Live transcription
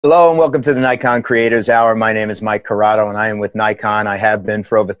Hello and welcome to the Nikon Creators Hour. My name is Mike Corrado and I am with Nikon. I have been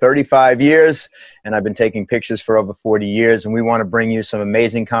for over 35 years and I've been taking pictures for over 40 years, and we want to bring you some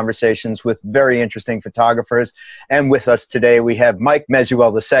amazing conversations with very interesting photographers. And with us today we have Mike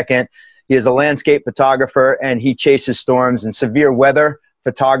Mezeul II. He is a landscape photographer and he chases storms in severe weather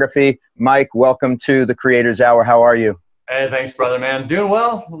photography. Mike, welcome to the Creators Hour. How are you? Hey, thanks, brother, man. Doing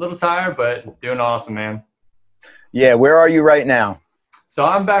well, a little tired, but doing awesome, man. Yeah, where are you right now? So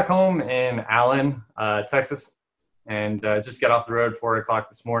I'm back home in Allen, Texas, and just got off the road 4 o'clock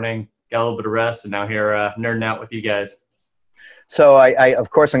this morning, got a little bit of rest, and now here nerding out with you guys. So of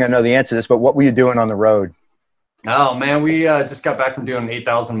course I'm going to know the answer to this, but what were you doing on the road? Oh, man, we just got back from doing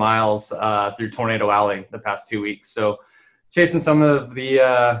 8,000 miles through Tornado Alley the past 2 weeks. So chasing some of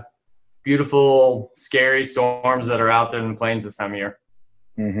the beautiful, scary storms that are out there in the plains this time of year.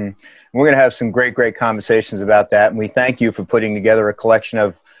 Mm-hmm. We're going to have some great conversations about that. And we thank you for putting together a collection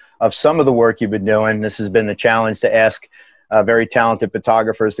of some of the work you've been doing. This has been the challenge to ask very talented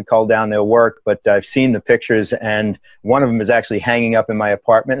photographers to cull down their work. But I've seen the pictures, and one of them is actually hanging up in my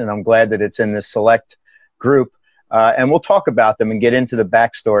apartment. And I'm glad that it's in this select group. And we'll talk about them and get into the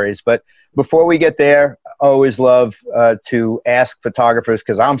backstories. But before we get there, I always love to ask photographers,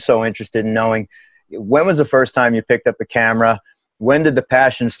 because I'm so interested in knowing, when was the first time you picked up a camera? When did the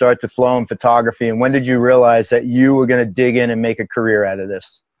passion start to flow in photography, and when did you realize that you were going to dig in and make a career out of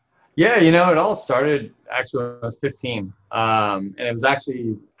this? Yeah, you know, it all started actually when I was 15. And it was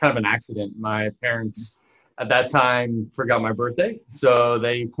actually kind of an accident. My parents at that time forgot my birthday. So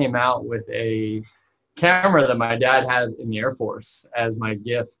they came out with a camera that my dad had in the Air Force as my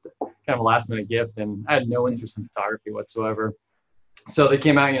gift, kind of a last minute gift. And I had no interest in photography whatsoever. So they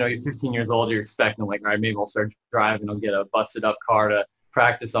came out, you know, you're 15 years old, you're expecting like, all right, maybe I'll start driving, I'll get a busted up car to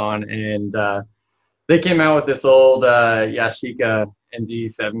practice on. And they came out with this old Yashica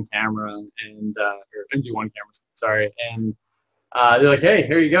NG7 camera and, or NG1 camera, sorry. And they're like, hey,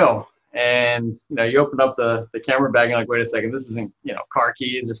 here you go. And, you know, you open up the camera bag and you're like, wait a second, this isn't, you know, car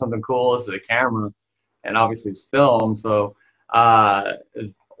keys or something cool. This is a camera. And obviously it's film. So it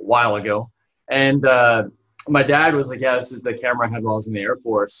was a while ago. And my dad was like, yeah, this is the camera I had while I was in the Air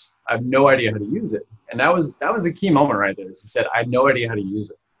Force. I have no idea how to use it. And that was the key moment right there. He said, I had no idea how to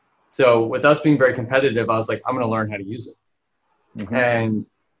use it. So with us being very competitive, I was like, I'm going to learn how to use it. Mm-hmm. And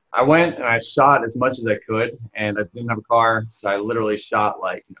I went and I shot as much as I could, and I didn't have a car. So I literally shot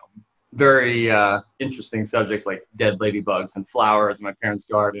like, you know, very interesting subjects like dead ladybugs and flowers in my parents'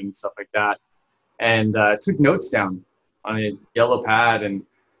 garden and stuff like that. And took notes down on a yellow pad, and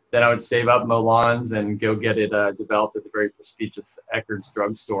then I would save up mow lawns and go get it developed at the very prestigious Eckerd's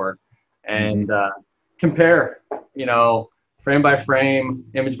drugstore, and compare, you know, frame by frame,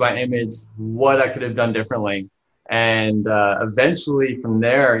 image by image, what I could have done differently. And eventually from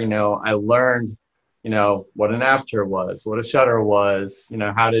there, you know, I learned, you know, what an aperture was, what a shutter was, you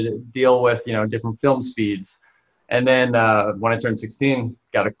know, how to deal with, you know, different film speeds. And then when I turned 16,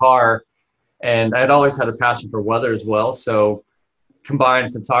 got a car, and I had always had a passion for weather as well. So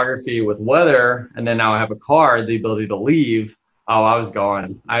combined photography with weather, and then now I have a car, the ability to leave. Oh, I was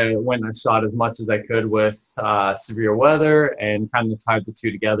gone. I went and shot as much as I could with severe weather and kind of tied the two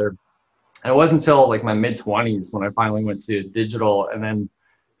together. And it wasn't until like my mid-20s when I finally went to digital and then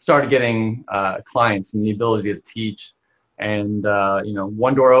started getting clients and the ability to teach. And, you know,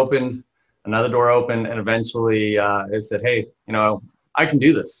 one door opened, another door opened, and eventually it said, hey, you know, I can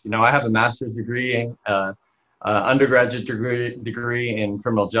do this. You know, I have a master's degree, undergraduate degree in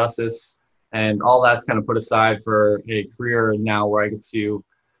criminal justice, and all that's kind of put aside for a career now where I get to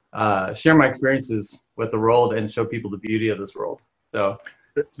share my experiences with the world and show people the beauty of this world. So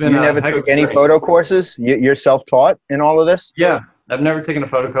it's been you never took any photo courses? You're self-taught in all of this? Yeah, I've never taken a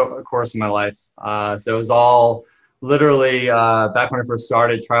photo course in my life. So it was all literally back when I first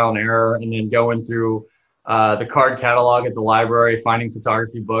started, trial and error, and then going through the card catalog at the library, finding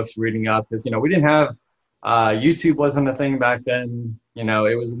photography books, reading up, because, you know, we didn't have YouTube wasn't a thing back then. You know,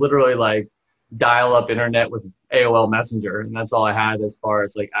 it was literally like dial-up internet with AOL Messenger, and that's all I had as far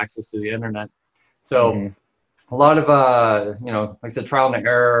as like access to the internet. So a lot of you know, like I said, trial and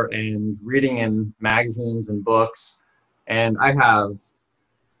error and reading in magazines and books. And I have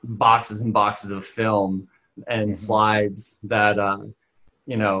boxes and boxes of film and slides that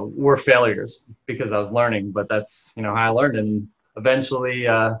you know, were failures because I was learning, but that's, you know, how I learned. And eventually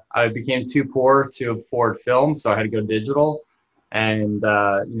I became too poor to afford film, so I had to go digital. And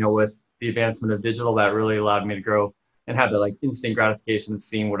you know, with the advancement of digital, that really allowed me to grow and have the like instant gratification of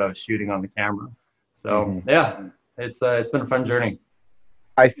seeing what I was shooting on the camera. So yeah, it's been a fun journey.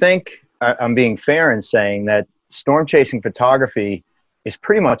 I think I'm being fair in saying that storm chasing photography is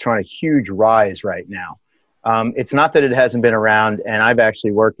pretty much on a huge rise right now. It's not that it hasn't been around, and I've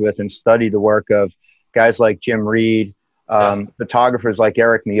actually worked with and studied the work of guys like Jim Reed, photographers like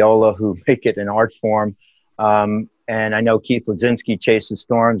Eric Miola, who make it an art form. And I know Keith Ledzinski chases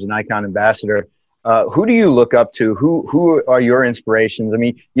storms, an icon ambassador. Who do you look up to? Who are your inspirations? I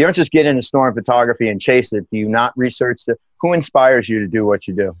mean, you don't just get into storm photography and chase it. Do you not research it? Who inspires you to do what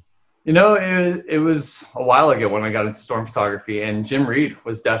you do? You know, it was a while ago when I got into storm photography, and Jim Reed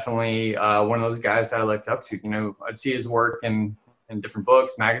was definitely one of those guys that I looked up to. You know, I'd see his work in different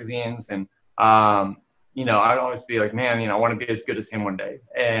books, magazines, and you know, I'd always be like, man, you know, I want to be as good as him one day.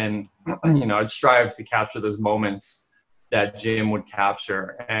 And you know, I'd strive to capture those moments that Jim would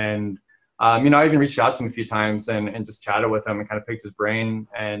capture. And you know, I even reached out to him a few times and just chatted with him and kind of picked his brain.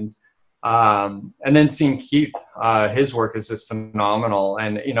 And then seeing Keith, his work is just phenomenal.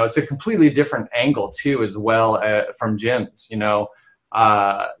 And, you know, it's a completely different angle too, as well, from Jim's. You know,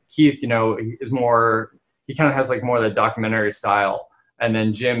 Keith, you know, is more, he kind of has like more of the documentary style. And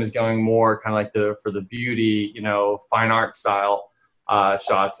then Jim is going more kind of like for the beauty, you know, fine art style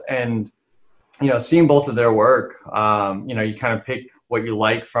shots. And, you know, seeing both of their work, you know, you kind of pick what you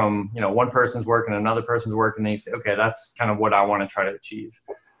like from, you know, one person's work and another person's work. And then you say, okay, that's kind of what I want to try to achieve.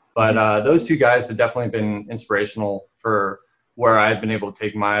 But those two guys have definitely been inspirational for where I've been able to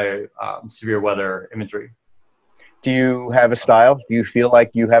take my severe weather imagery. Do you have a style? Do you feel like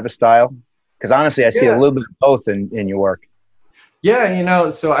you have a style? Because honestly, I see a little bit of both in your work. Yeah, you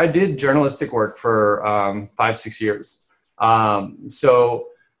know, so I did journalistic work for 5-6 years. So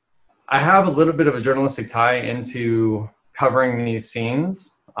I have a little bit of a journalistic tie into covering these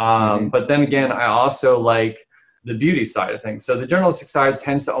scenes. But then again, I also like the beauty side of things. So the journalistic side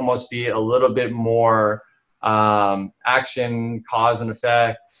tends to almost be a little bit more action, cause and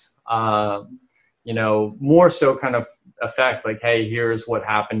effect, you know, more so kind of effect, like, hey, here's what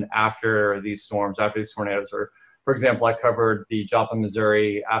happened after these storms, after these tornadoes. Or, for example, I covered the Joplin,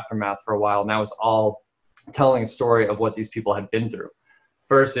 Missouri aftermath for a while, and that was all telling a story of what these people had been through.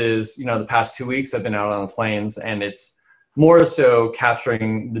 Versus, you know, the past 2 weeks I've been out on the plains, and it's more so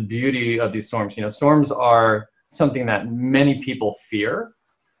capturing the beauty of these storms. You know, storms are something that many people fear,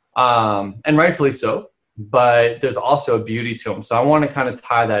 and rightfully so, but there's also a beauty to them. So I want to kind of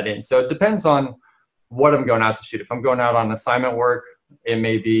tie that in. So it depends on what I'm going out to shoot. If I'm going out on assignment work, it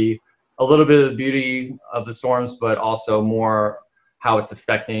may be a little bit of the beauty of the storms, but also more how it's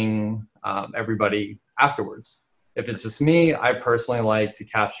affecting everybody afterwards. If it's just me, I personally like to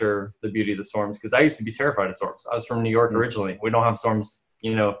capture the beauty of the storms, because I used to be terrified of storms. I was from New York originally. We don't have storms,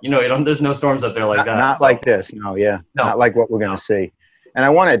 there's no storms up there like that. Not like this. No, yeah. No. Not like what we're going to see. And I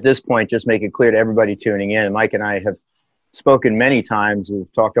want to, at this point, just make it clear to everybody tuning in. Mike and I have spoken many times.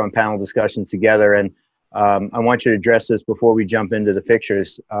 We've talked on panel discussions together. And I want you to address this before we jump into the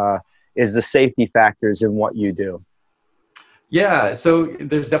pictures, is the safety factors in what you do. Yeah, so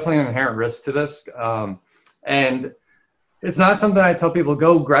there's definitely an inherent risk to this. And it's not something I tell people,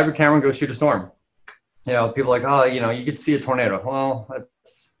 go grab your camera and go shoot a storm. You know, people are like, oh, you know, you could see a tornado. Well,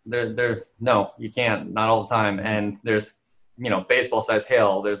 there's no, you can't, not all the time. And there's, you know, baseball size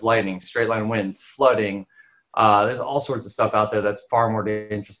hail, there's lightning, straight line winds, flooding. There's all sorts of stuff out there that's far more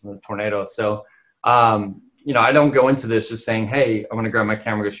dangerous than a tornado. So, you know, I don't go into this just saying, hey, I'm going to grab my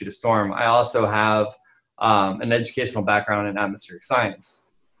camera, go shoot a storm. I also have an educational background in atmospheric science.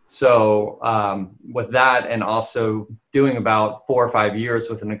 So with that, and also doing about 4 or 5 years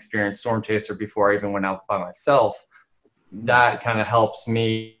with an experienced storm chaser before I even went out by myself, that kind of helps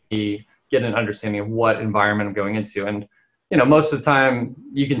me get an understanding of what environment I'm going into. And, you know, most of the time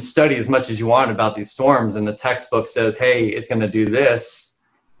you can study as much as you want about these storms, and the textbook says, hey, it's going to do this,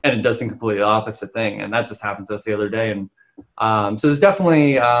 and it does the completely opposite thing. And that just happened to us the other day. And so there's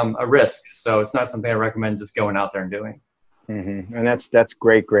definitely a risk. So it's not something I recommend just going out there and doing. Mm-hmm. And that's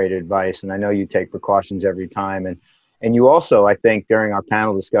great advice. And I know you take precautions every time. And you also, I think, during our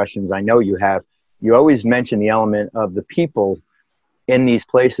panel discussions, I know you always mention the element of the people in these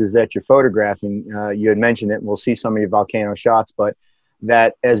places that you're photographing. You had mentioned it, and we'll see some of your volcano shots, but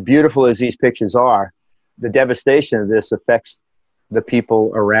that as beautiful as these pictures are, the devastation of this affects the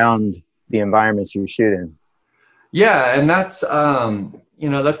people around the environments you're shooting. Yeah. And that's, you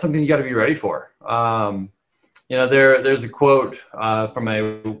know, that's something you got to be ready for. You know, there's a quote from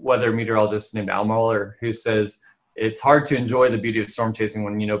a weather meteorologist named Al Mueller, who says, it's hard to enjoy the beauty of storm chasing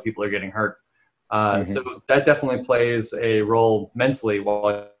when you know people are getting hurt. So that definitely plays a role mentally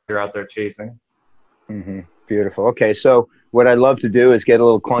while you're out there chasing. Beautiful. Okay, so what I'd love to do is get a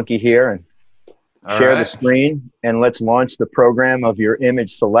little clunky here and share the screen, and let's launch the program of your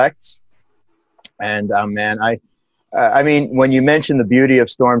image selects. And man, I mean, when you mention the beauty of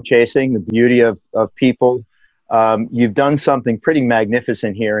storm chasing, the beauty of people, you've done something pretty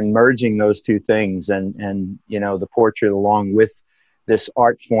magnificent here in merging those two things, and you know, the portrait along with this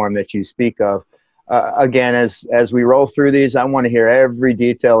art form that you speak of. Again, as we roll through these, I want to hear every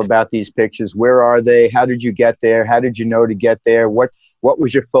detail about these pictures. Where are they? How did you get there? How did you know to get there? What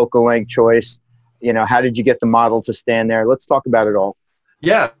was your focal length choice? You know, how did you get the model to stand there? Let's talk about it all.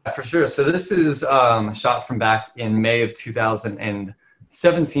 Yeah, for sure. So this is shot from back in May of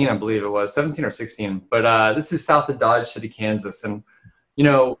 2017, I believe it was, 17 or 16. But this is south of Dodge City, Kansas. And, you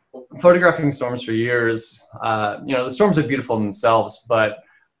know, photographing storms for years, you know, the storms are beautiful in themselves, but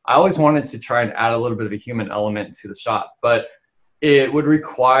I always wanted to try and add a little bit of a human element to the shot. But it would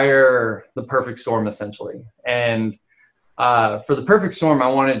require the perfect storm, essentially. And for the perfect storm, I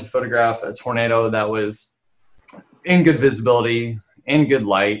wanted to photograph a tornado that was in good visibility, in good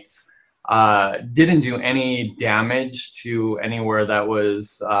light, didn't do any damage to anywhere that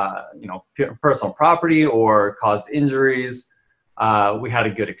was, you know, personal property or caused injuries. We had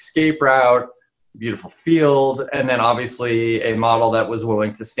a good escape route, beautiful field, and then obviously a model that was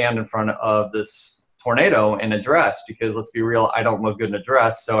willing to stand in front of this tornado in a dress, because let's be real, I don't look good in a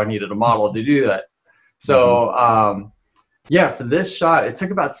dress, so I needed a model to do that. So yeah, for this shot, it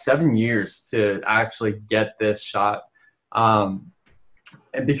took about 7 years to actually get this shot.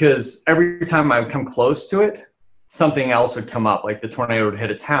 Because every time I would come close to it, something else would come up, like the tornado would hit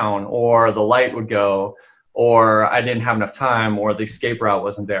a town, or the light would go, or I didn't have enough time, or the escape route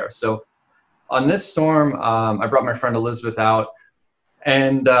wasn't there. So on this storm, I brought my friend Elizabeth out,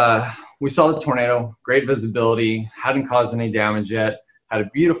 and we saw the tornado, great visibility, hadn't caused any damage yet, had a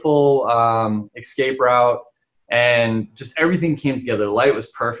beautiful escape route, and just everything came together. The light was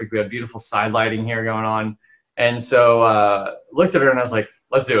perfect. We had beautiful side lighting here going on. And so looked at her and I was like,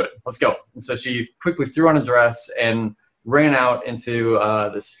 let's do it. Let's go. And so she quickly threw on a dress and ran out into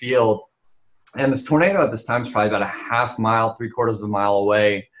this field. And this tornado at this time is probably about a half mile, 3/4 of a mile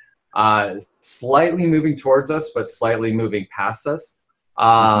away, slightly moving towards us, but slightly moving past us.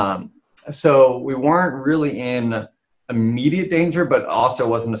 So we weren't really in immediate danger, but also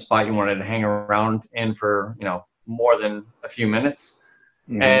wasn't a spot you wanted to hang around in for, you know, more than a few minutes.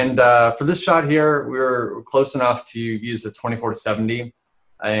 And for this shot here, we were close enough to use a 24-70.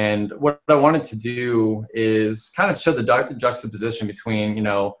 And what I wanted to do is kind of show the juxtaposition between, you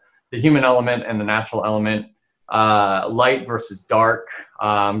know, the human element and the natural element, light versus dark,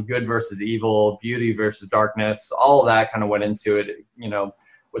 good versus evil, beauty versus darkness. All of that kind of went into it, you know,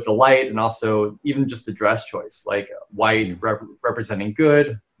 with the light, and also even just the dress choice, like white representing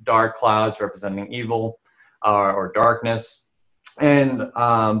good, dark clouds representing evil or darkness. And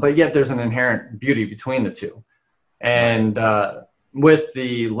but yet there's an inherent beauty between the two. And with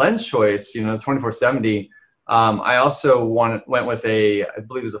the lens choice, you know, 24-70, I also went with I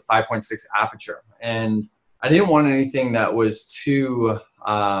believe it was a 5.6 aperture, and I didn't want anything that was too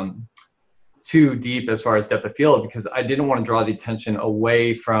deep as far as depth of field, because I didn't want to draw the attention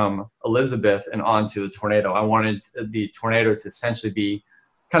away from Elizabeth and onto the tornado. I wanted the tornado to essentially be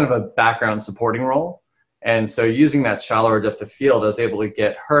kind of a background supporting role. And so using that shallower depth of field, I was able to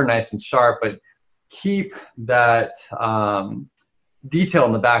get her nice and sharp, but keep that detail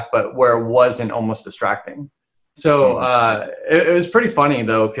in the back, but where it wasn't almost distracting. So it was pretty funny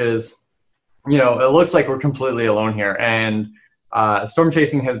though, because, you know, it looks like we're completely alone here. And storm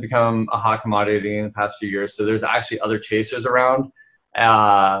chasing has become a hot commodity in the past few years. So there's actually other chasers around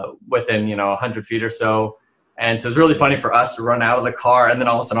within, you know, 100 feet or so. And so it's really funny for us to run out of the car, and then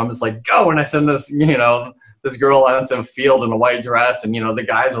all of a sudden I'm just like, go, and I send this, you know, this girl onto a field in a white dress, and, you know, the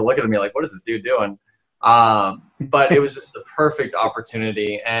guys are looking at me like, what is this dude doing? But it was just the perfect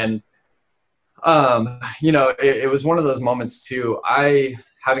opportunity. And, you know, it was one of those moments too.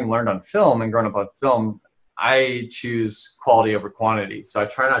 Having learned on film and grown up on film, I choose quality over quantity. So I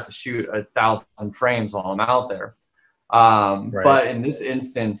try not to shoot 1,000 frames while I'm out there. But in this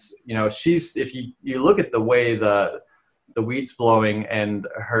instance, you know, if you look at the way the wheat's blowing and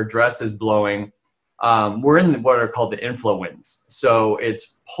her dress is blowing, we're in what are called the inflow winds. So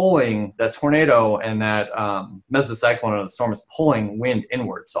it's pulling that tornado, and that mesocyclone of the storm is pulling wind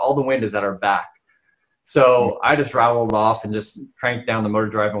inward. So all the wind is at our back. So I just rattled off and just cranked down the motor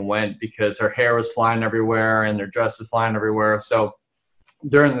drive and went, because her hair was flying everywhere and their dress was flying everywhere. So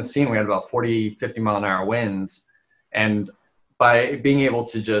during the scene, we had about 40, 50 mile an hour winds. And by being able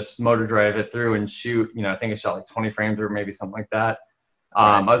to just motor drive it through and shoot, you know, I think I shot like 20 frames or maybe something like that.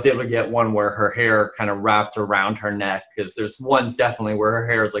 I was able to get one where her hair kind of wrapped around her neck, because there's ones definitely where her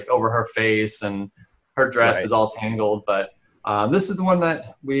hair is like over her face and her dress is all tangled. But This is the one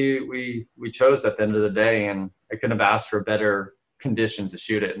that we chose at the end of the day, and I couldn't have asked for better condition to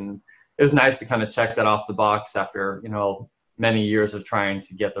shoot it. And it was nice to kind of check that off the box after, many years of trying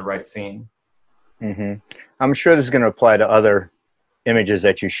to get the right scene. Mm-hmm. I'm sure this is going to apply to other images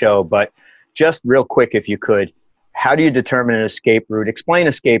that you show, but just real quick, if you could, how do you determine an escape route? Explain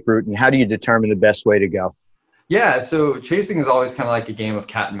escape route, and how do you determine the best way to go? Yeah, so chasing is always kind of like a game of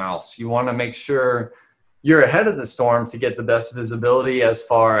cat and mouse. You want to make sure you're ahead of the storm to get the best visibility as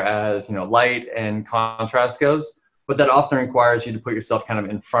far as, light and contrast goes, but that often requires you to put yourself kind of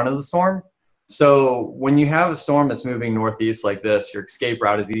in front of the storm. So when you have a storm that's moving northeast like this, your escape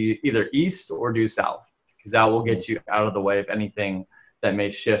route is either east or due south, because that will get you out of the way of anything that may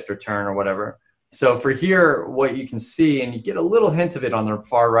shift or turn or whatever. So for here, what you can see, and you get a little hint of it on the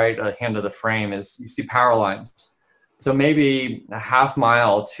far right hand of the frame, is you see power lines. So maybe a half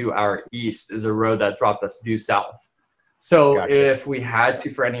mile to our east is a road that dropped us due south. So Gotcha. if we had to,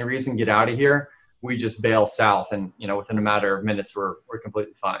 for any reason, get out of here, we just bail south, and within a matter of minutes, we're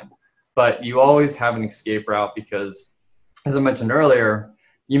completely fine. But you always have an escape route because, as I mentioned earlier,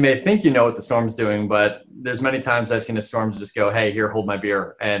 you may think you know what the storm's doing, but there's many times I've seen a storm just go, hey, here, hold my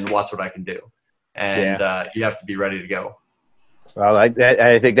beer and watch what I can do. And you have to be ready to go. Well,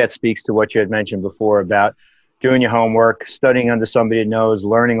 I think that speaks to what you had mentioned before about doing your homework, studying under somebody that knows,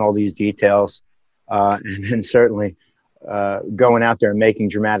 learning all these details, and then certainly going out there and making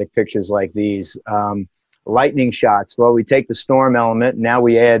dramatic pictures like these. Lightning shots. Well, we take the storm element. Now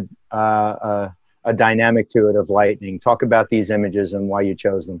we add a dynamic to it of lightning. Talk about these images and why you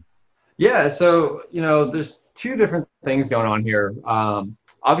chose them. Yeah, so, there's two different things going on here.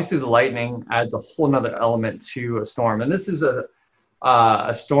 Obviously, the lightning adds a whole nother element to a storm. And this is a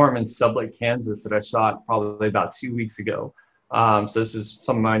storm in Sublette, Kansas that I shot probably about 2 weeks ago. So this is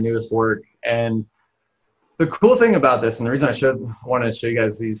some of my newest work. And the cool thing about this, and the reason I wanted to show you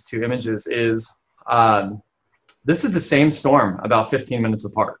guys these two images is this is the same storm about 15 minutes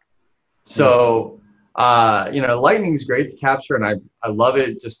apart. So, lightning's great to capture, and I love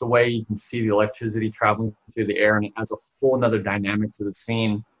it, just the way you can see the electricity traveling through the air, and it adds a whole nother dynamic to the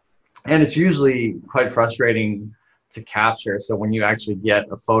scene. And it's usually quite frustrating to capture. So when you actually get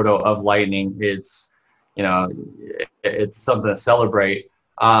a photo of lightning, it's something to celebrate.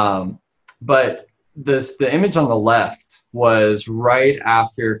 But the image on the left was right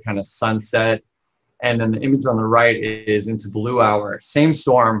after kind of sunset, and then the image on the right is into blue hour. Same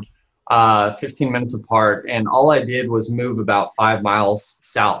storm, 15 minutes apart, and all I did was move about 5 miles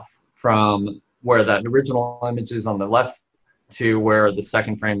south from where that original image is on the left to where the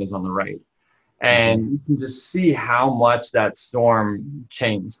second frame is on the right. And you can just see how much that storm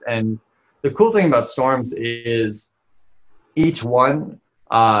changed. And the cool thing about storms is each one,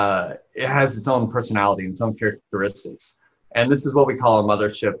 it has its own personality and its own characteristics. And this is what we call a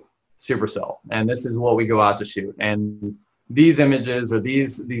mothership supercell. And this is what we go out to shoot. And these images or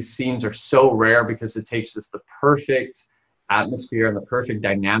these scenes are so rare because it takes just the perfect atmosphere and the perfect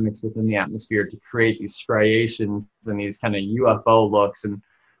dynamics within the atmosphere to create these striations and these kind of UFO looks, and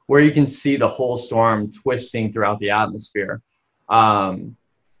where you can see the whole storm twisting throughout the atmosphere. And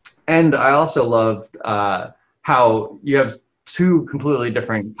I also loved how you have two completely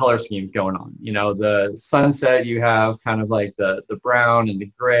different color schemes going on. The sunset, you have kind of like the brown and the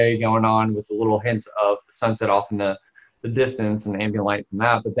gray going on with a little hint of the sunset off in the distance and the ambient light from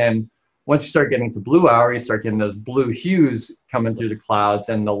that. But then once you start getting to blue hour, you start getting those blue hues coming through the clouds,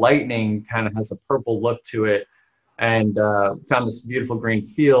 and the lightning kind of has a purple look to it, and found this beautiful green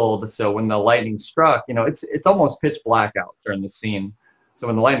field. So when the lightning struck, it's almost pitch black out during the scene. So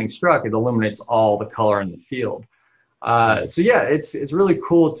when the lightning struck, it illuminates all the color in the field. So yeah, it's really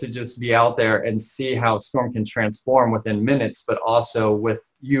cool to just be out there and see how a storm can transform within minutes, but also with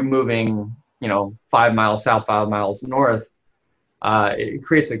you moving 5 miles south, 5 miles north, it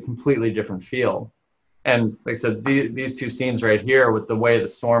creates a completely different feel. And like I said, these two scenes right here, with the way the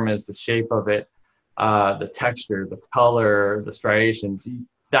storm is, the shape of it, the texture, the color, the striations,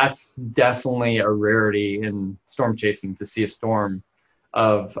 that's definitely a rarity in storm chasing, to see a storm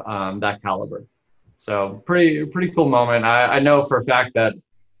of that caliber. So pretty cool moment. I know for a fact that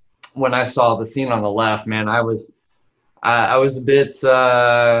when I saw the scene on the left, man, I was a bit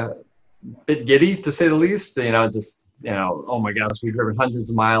giddy, to say the least. Oh my gosh, we've driven hundreds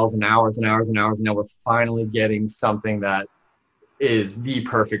of miles and hours and hours and hours, and now we're finally getting something that is the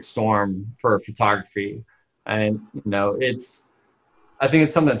perfect storm for photography. And I think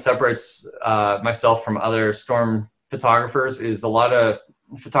it's something that separates myself from other storm photographers. Is a lot of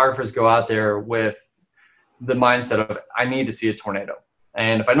photographers go out there with the mindset of, I need to see a tornado,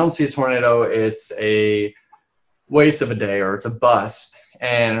 and if I don't see a tornado, it's a waste of a day or it's a bust.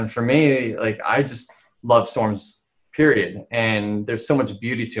 And for me, like, I just love storms, period. And there's so much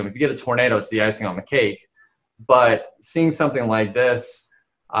beauty to them. If you get a tornado, it's the icing on the cake. But seeing something like this,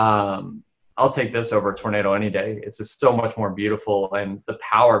 I'll take this over a tornado any day. It's just so much more beautiful, and the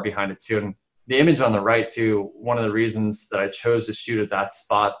power behind it too. And the image on the right too, one of the reasons that I chose to shoot at that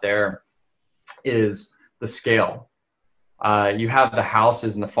spot there is the scale. You have the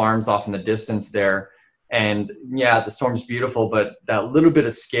houses and the farms off in the distance there. And yeah, the storm's beautiful, but that little bit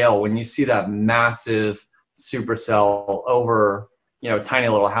of scale, when you see that massive supercell over, you know, tiny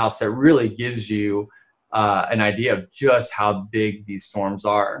little house, that really gives you an idea of just how big these storms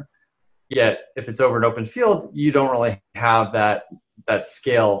are. Yet if it's over an open field, you don't really have that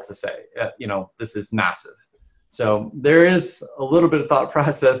scale to say, you know, this is massive. So there is a little bit of thought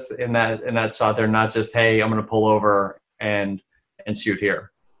process in that shot there, not just, hey, I'm going to pull over and shoot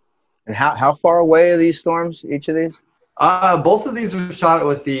here. And how far away are these storms, each of these? Both of these were shot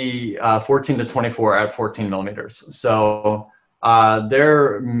with the 14 to 24 at 14 millimeters. So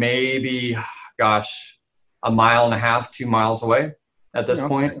they're maybe, gosh, 1.5 miles, 2 miles away at this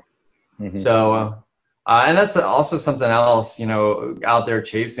point. Mm-hmm. So, and that's also something else, you know, out there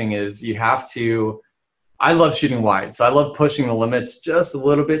chasing, is you have to, I love shooting wide. So I love pushing the limits just a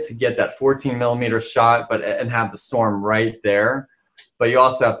little bit to get that 14 millimeter shot, and have the storm right there. But you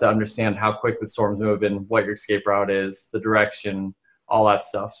also have to understand how quick the storm's moving, what your escape route is, the direction, all that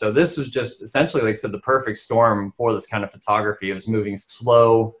stuff. So this was just essentially, like I said, the perfect storm for this kind of photography. It was moving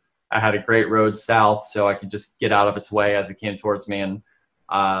slow. I had a great road south, so I could just get out of its way as it came towards me.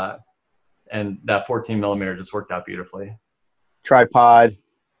 And that 14 millimeter just worked out beautifully. Tripod,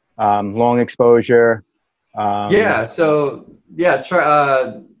 long exposure. Yeah. So yeah,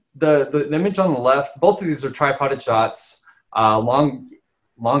 the image on the left, both of these are tripoded shots,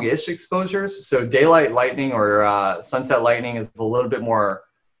 longish exposures. So daylight lightning or sunset lightning is a little bit more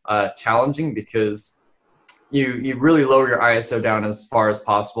challenging, because you really lower your ISO down as far as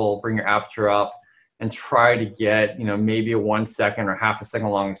possible, bring your aperture up, and try to get, you know, maybe a 1 second or half a second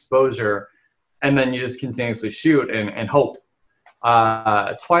long exposure. And then you just continuously shoot and hope.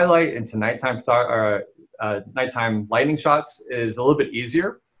 Twilight into nighttime nighttime lightning shots is a little bit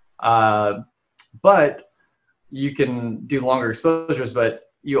easier, but you can do longer exposures. But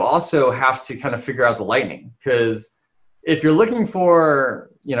you also have to kind of figure out the lightning, because if you're looking for,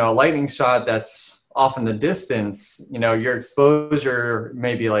 you know, a lightning shot that's off in the distance, you know, your exposure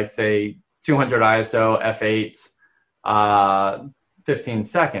may be like, say, 200 ISO, f8, 15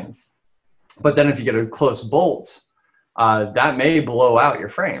 seconds. But then if you get a close bolt, that may blow out your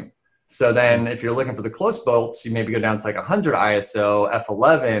frame. So then if you're looking for the close bolts, you maybe go down to like 100 ISO,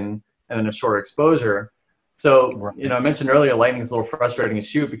 f11, and then a short exposure. So, you know, I mentioned earlier, lightning is a little frustrating to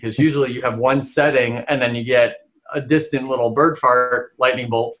shoot, because usually you have one setting and then you get a distant little bird fart lightning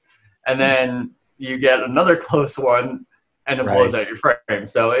bolt, and then you get another close one and it blows out your frame.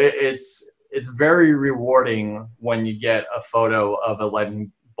 So it's very rewarding when you get a photo of a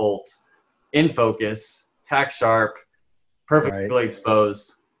lightning bolt in focus, tack sharp, perfectly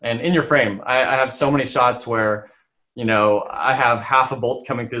exposed, and in your frame. I have so many shots where, you know, I have half a bolt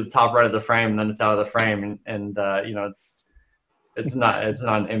coming through the top right of the frame, and then it's out of the frame, and you know, it's not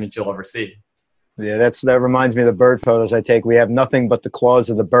an image you'll ever see. Yeah, that reminds me of the bird photos I take. We have nothing but the claws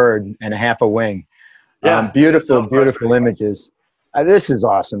of the bird and a half a wing. Yeah, beautiful images. This is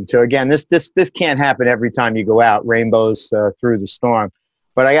awesome too. Again, this can't happen every time you go out, rainbows through the storm.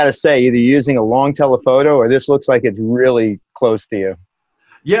 But I got to say, either using a long telephoto, or this looks like it's really close to you.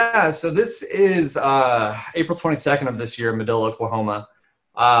 Yeah, so this is April 22nd of this year in Medill, Oklahoma.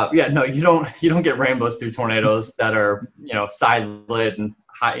 Yeah, no, you don't get rainbows through tornadoes that are, you know, side lit and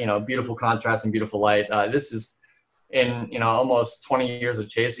high, you know, beautiful contrast and beautiful light. This is, in, you know, almost 20 years of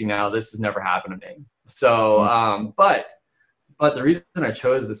chasing now, this has never happened to me. So, but the reason I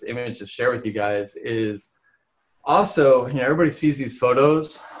chose this image to share with you guys is, also, you know, everybody sees these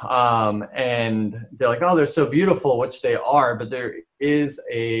photos and they're like, oh, they're so beautiful, which they are, but there is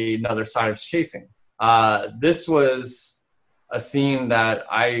another side of chasing. This was a scene that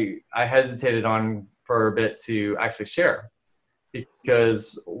I hesitated on for a bit to actually share,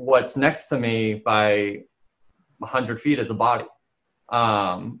 because what's next to me by 100 feet is a body.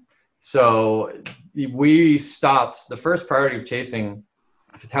 So we stopped. The first priority of chasing,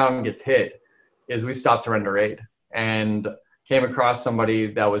 if a town gets hit, is we stopped to render aid, and came across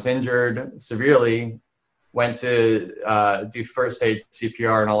somebody that was injured severely, went to do first aid,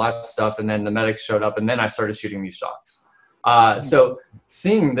 CPR, and all that stuff, and then the medics showed up, and then I started shooting these shots. So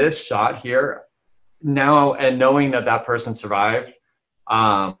seeing this shot here now, and knowing that that person survived,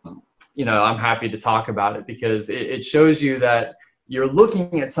 I'm happy to talk about it because it shows you that you're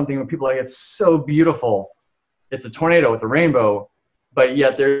looking at something when people are like, it's so beautiful. It's a tornado with a rainbow, but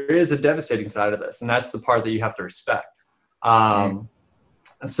yet there is a devastating side of this. And that's the part that you have to respect. But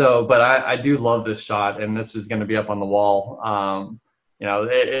I do love this shot, and this is going to be up on the wall.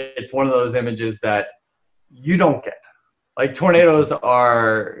 It's one of those images that you don't get. Like, tornadoes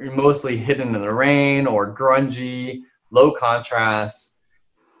are mostly hidden in the rain or grungy, low contrast.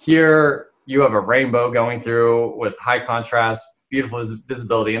 Here you have a rainbow going through with high contrast, beautiful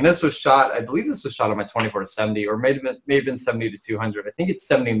visibility. And this was shot, I believe this was shot on my 24-70, or may have been 70-200. I think it's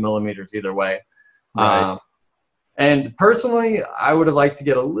 70 millimeters either way. Right. And personally, I would have liked to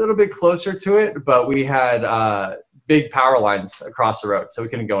get a little bit closer to it, but we had big power lines across the road, so we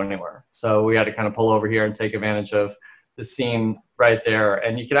couldn't go anywhere. So we had to kind of pull over here and take advantage of the scene right there.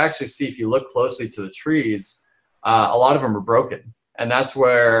 And you can actually see, if you look closely to the trees, a lot of them are broken. And that's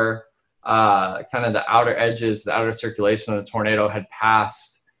where kind of the outer edges, the outer circulation of the tornado had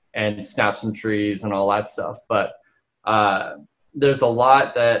passed and snapped some trees and all that stuff. But there's a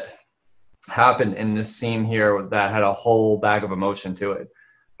lot that happened in this scene here that had a whole bag of emotion to it.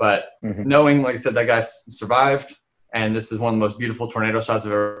 But knowing, like I said, that guy survived, and this is one of the most beautiful tornado shots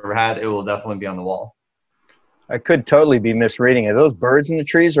I've ever had, it will definitely be on the wall. I could totally be misreading. Are those birds in the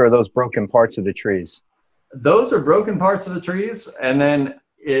trees, or are those broken parts of the trees? Those are broken parts of the trees. And then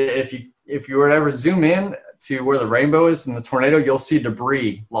if you were to ever zoom in to where the rainbow is in the tornado, you'll see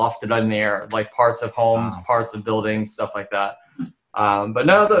debris lofted in the air, like parts of homes, parts of buildings, stuff like that. But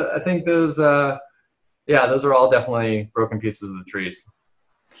no, I think those are all definitely broken pieces of the trees.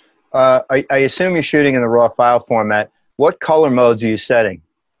 I assume you're shooting in the raw file format. What color modes are you setting?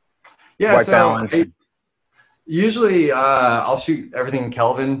 Yeah, white balance. Usually I'll shoot everything in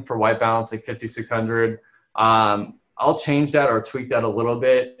Kelvin for white balance, like 5600. I'll change that or tweak that a little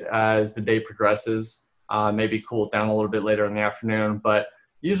bit as the day progresses. Maybe cool it down a little bit later in the afternoon, but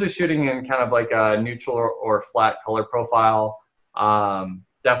usually shooting in kind of like a neutral or flat color profile.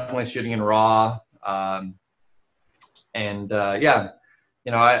 Definitely shooting in raw. I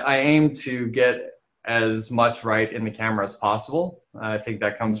aim to get as much right in the camera as possible. I think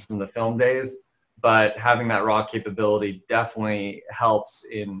that comes from the film days, but having that raw capability definitely helps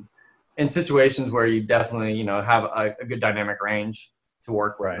in situations where you definitely, have a good dynamic range to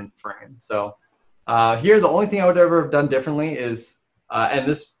work with in the frame. So here, the only thing I would ever have done differently is, and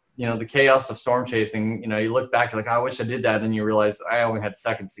this, the chaos of storm chasing, you look back, you're like, I wish I did that. And you realize I only had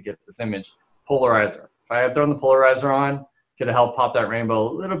seconds to get this image. Polarizer. If I had thrown the polarizer on, could have helped pop that rainbow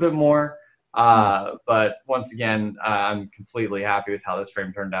a little bit more. But once again, I'm completely happy with how this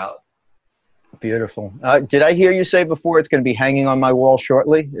frame turned out. Beautiful. Did I hear you say before it's going to be hanging on my wall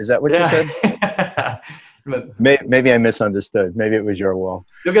shortly? Is that what you said? Maybe I misunderstood. Maybe it was your wall.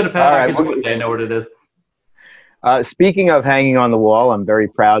 You'll get a package one day. I know what it is. Speaking of hanging on the wall, I'm very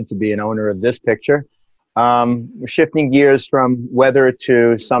proud to be an owner of this picture. We're shifting gears from weather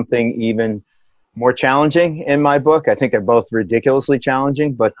to something even more challenging in my book. I think they're both ridiculously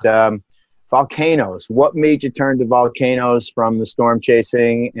challenging, but volcanoes. What made you turn to volcanoes from the storm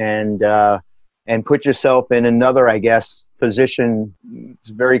chasing and put yourself in another, I guess, position? It's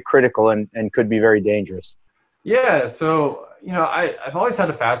very critical and could be very dangerous. Yeah, so, I've always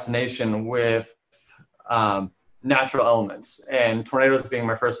had a fascination with natural elements, and tornadoes being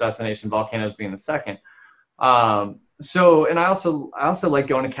my first fascination, volcanoes being the second. And I also like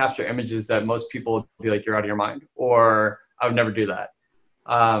going to capture images that most people would be like, you're out of your mind, or I would never do that.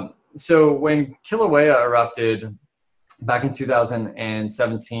 So when Kilauea erupted back in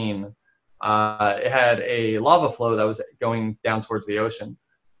 2017, it had a lava flow that was going down towards the ocean.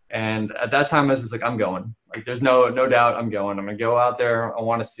 And at that time, I was just like, I'm going. Like, there's no doubt I'm going. I'm going to go out there. I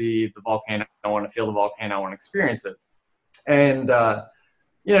want to see the volcano. I want to feel the volcano. I want to experience it. And,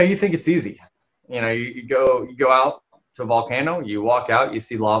 you think it's easy. You go out to a volcano, you walk out, you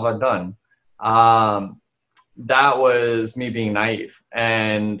see lava, done. That was me being naive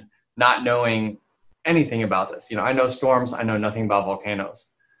and not knowing anything about this. I know storms. I know nothing about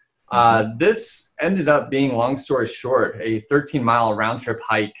volcanoes. This ended up being, long story short, a 13-mile round-trip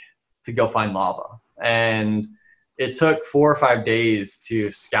hike to go find lava. And it took 4 or 5 days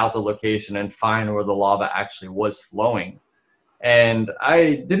to scout the location and find where the lava actually was flowing. And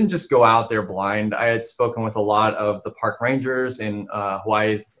I didn't just go out there blind. I had spoken with a lot of the park rangers in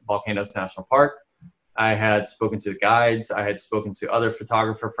Hawaii's Volcanoes National Park. I had spoken to the guides. I had spoken to other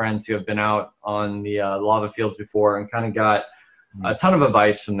photographer friends who have been out on the lava fields before and kind of got a ton of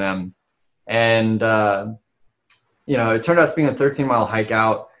advice from them. And, it turned out to be a 13-mile hike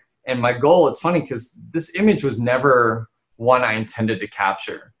out. And my goal, it's funny because this image was never one I intended to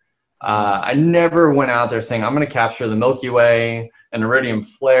capture. I never went out there saying, I'm going to capture the Milky Way, an iridium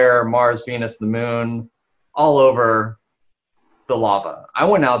flare, Mars, Venus, the moon, all over the lava. I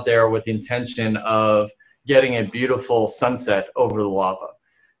went out there with the intention of getting a beautiful sunset over the lava,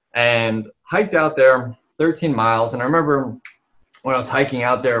 and hiked out there 13 miles. And I remember when I was hiking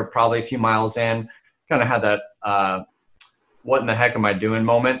out there, probably a few miles in, kind of had that, what in the heck am I doing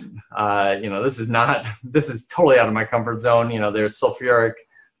moment? This is totally out of my comfort zone. There's sulfur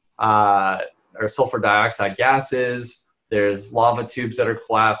dioxide gases, there's lava tubes that are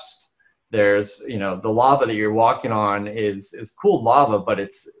collapsed. There's, the lava that you're walking on is cooled lava, but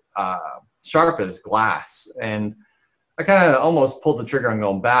it's sharp as glass. And I kind of almost pulled the trigger on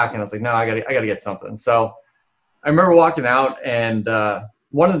going back, and I was like, no, I gotta get something. So I remember walking out, and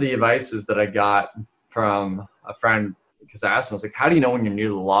one of the advices that I got from a friend, because I asked him, I was like, how do you know when you're near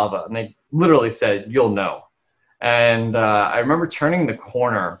the lava? And they literally said, you'll know. And I remember turning the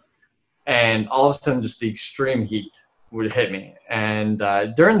corner, and all of a sudden just the extreme heat would hit me. And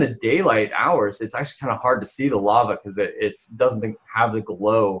during the daylight hours, it's actually kind of hard to see the lava because it doesn't have the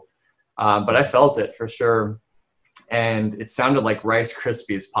glow. But I felt it for sure. And it sounded like Rice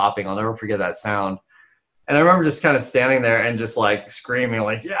Krispies popping. I'll never forget that sound. And I remember just kind of standing there and just like screaming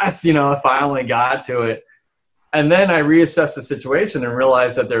like, yes, I finally got to it. And then I reassessed the situation and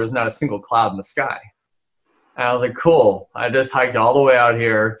realized that there was not a single cloud in the sky. And I was like, cool. I just hiked all the way out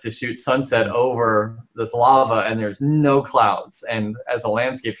here to shoot sunset over this lava, and there's no clouds. And as a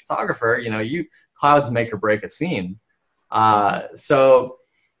landscape photographer, clouds make or break a scene. So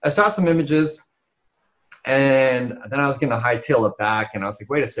I shot some images, and then I was going to hightail it back, and I was like,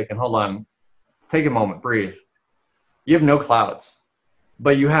 wait a second, hold on. Take a moment, breathe. You have no clouds,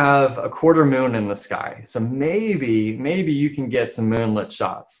 but you have a quarter moon in the sky. So maybe you can get some moonlit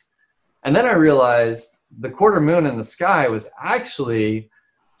shots. And then I realized the quarter moon in the sky was actually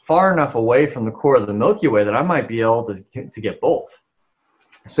far enough away from the core of the Milky Way that I might be able to get both.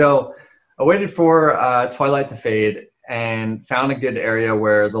 So I waited for twilight to fade and found a good area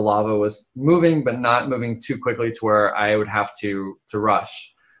where the lava was moving, but not moving too quickly to where I would have to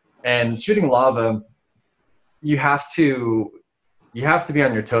rush. And shooting lava, you have to be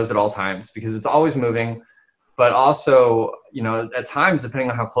on your toes at all times because it's always moving. But also, at times,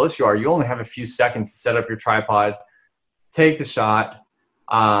 depending on how close you are, you only have a few seconds to set up your tripod, take the shot,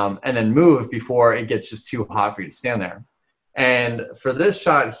 and then move before it gets just too hot for you to stand there. And for this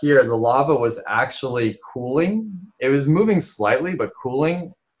shot here, the lava was actually cooling. It was moving slightly, but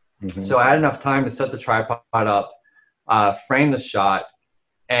cooling. Mm-hmm. So I had enough time to set the tripod up, frame the shot,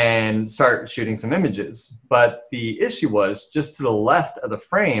 and start shooting some images. But the issue was just to the left of the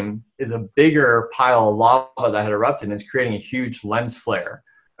frame is a bigger pile of lava that had erupted and is creating a huge lens flare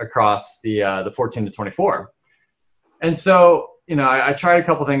across the 14 to 24. And so, I tried a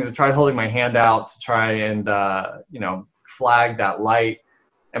couple things. I tried holding my hand out to try and, flag that light.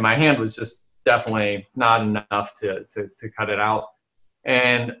 And my hand was just definitely not enough to cut it out.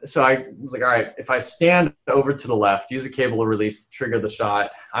 And so I was like, all right, if I stand over to the left, use a cable to release, trigger the shot,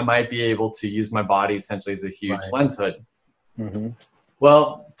 I might be able to use my body essentially as a huge lens hood. Mm-hmm.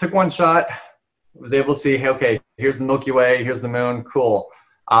 Well, took one shot, was able to see, hey, okay, here's the Milky Way, here's the moon, cool.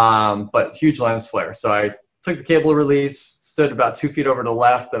 But huge lens flare. So I took the cable to release, stood about 2 feet over to the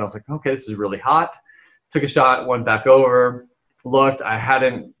left, and I was like, okay, this is really hot. Took a shot, went back over, looked, I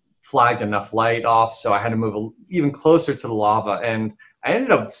hadn't flagged enough light off, so I had to move even closer to the lava. And I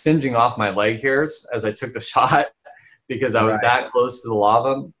ended up singeing off my leg hairs as I took the shot because I was that close to the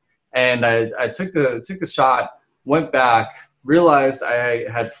lava. And I took the shot, went back, realized I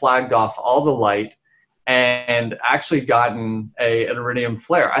had flagged off all the light and actually gotten an iridium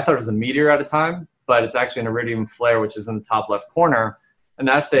flare. I thought it was a meteor at a time, but it's actually an iridium flare, which is in the top left corner. And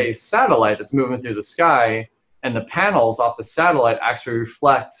that's a satellite that's moving through the sky. And the panels off the satellite actually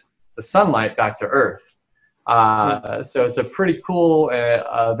reflect the sunlight back to Earth. So it's a pretty cool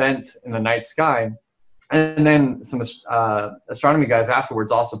event in the night sky. And then some astronomy guys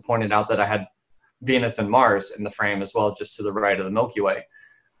afterwards also pointed out that I had Venus and Mars in the frame as well, just to the right of the Milky Way.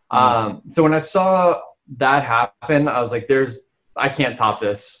 So when I saw that happen, I was like, I can't top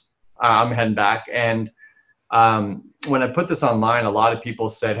this. I'm heading back. And when I put this online, a lot of people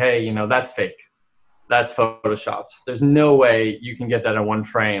said, hey, that's fake. That's photoshopped. There's no way you can get that in one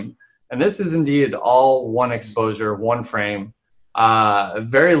frame. And this is indeed all one exposure, one frame,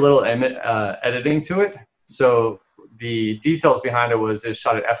 very little editing to it. So the details behind it is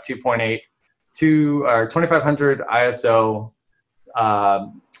shot at f2.8 or 2500 ISO,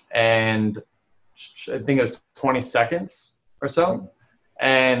 and I think it was 20 seconds or so.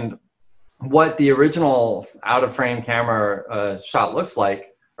 And what the original out of frame camera shot looks like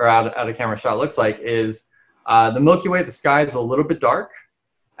or out of camera shot looks like is the Milky Way, the sky is a little bit dark,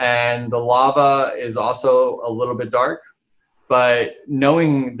 and the lava is also a little bit dark. But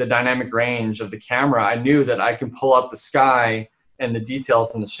knowing the dynamic range of the camera, I knew that I can pull up the sky and the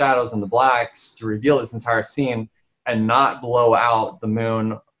details and the shadows and the blacks to reveal this entire scene and not blow out the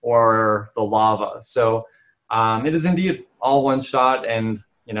moon or the lava. So it is indeed all one shot, and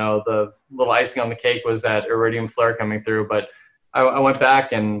you know, the little icing on the cake was that iridium flare coming through. But I went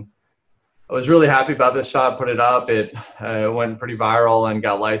back and I was really happy about this shot, put it up. It went pretty viral and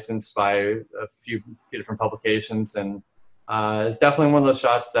got licensed by a few different publications. And it's definitely one of those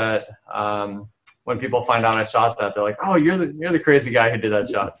shots that when people find out I shot that, they're like, "Oh, you're the crazy guy who did that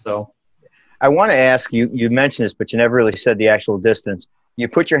shot." So I want to ask you, you mentioned this, but you never really said the actual distance. You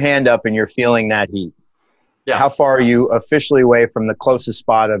put your hand up and you're feeling that heat. yeah. How far are you officially away from the closest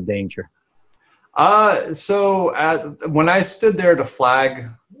spot of danger? So when I stood there to flag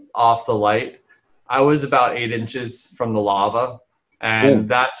off the light, I was about 8 inches from the lava. And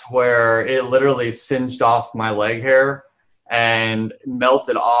that's where it literally singed off my leg hair and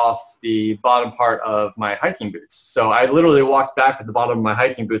melted off the bottom part of my hiking boots. So I literally walked back with the bottom of my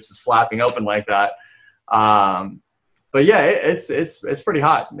hiking boots just flapping open like that. But yeah, it's pretty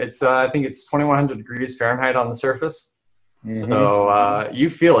hot. It's I think it's 2,100 degrees Fahrenheit on the surface. Mm-hmm. So you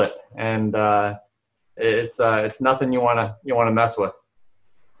feel it, and it's nothing you wanna mess with.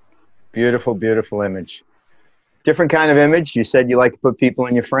 Beautiful, beautiful image. Different kind of image. You said you like to put people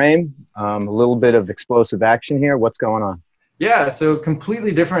in your frame. A little bit of explosive action here. What's going on? Yeah, so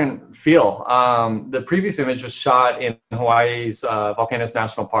completely different feel. The previous image was shot in Hawaii's Volcanoes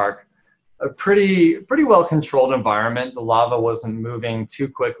National Park. A pretty well controlled environment. The lava wasn't moving too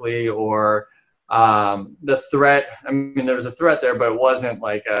quickly, or the threat. I mean, there was a threat there, but it wasn't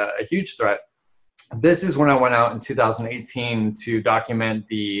like a huge threat. This is when I went out in 2018 to document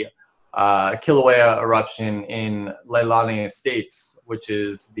the Kilauea eruption in Leilani Estates, which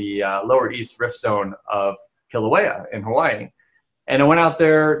is the lower east rift zone of Kilauea in Hawaii. And I went out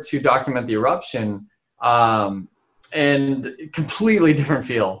there to document the eruption, and completely different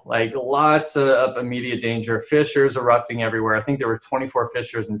feel, like lots of immediate danger, fissures erupting everywhere. I think there were 24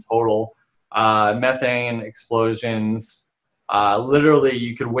 fissures in total, methane explosions. Literally,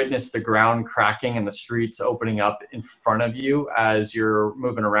 you could witness the ground cracking and the streets opening up in front of you as you're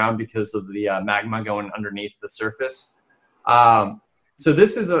moving around because of the magma going underneath the surface. So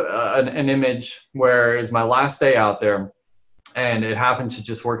this is an image where it's my last day out there, and it happened to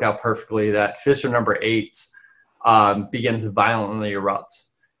just work out perfectly that fissure number 8 began to violently erupt.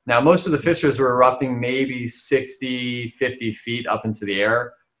 Now, most of the fissures were erupting maybe 60, 50 feet up into the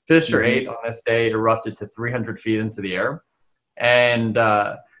air. Fissure 8 on this day erupted to 300 feet into the air. And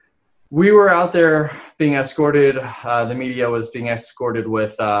we were out there being escorted. The media was being escorted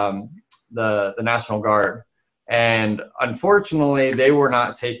with the National Guard. And unfortunately, they were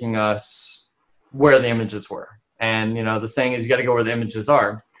not taking us where the images were. And, you know, the saying is you got to go where the images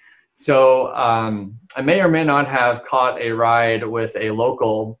are. So I may or may not have caught a ride with a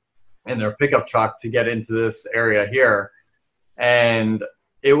local in their pickup truck to get into this area here. And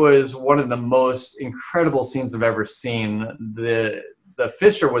it was one of the most incredible scenes I've ever seen. The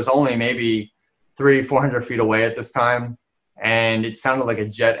fissure was only maybe 300-400 feet away at this time, and it sounded like a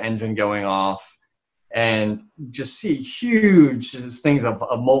jet engine going off. And just see huge things of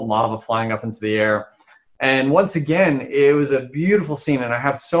molten lava flying up into the air. And once again, it was a beautiful scene, and I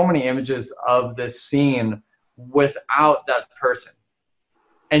have so many images of this scene without that person.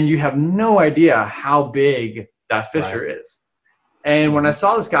 And you have no idea how big that fissure is. And when I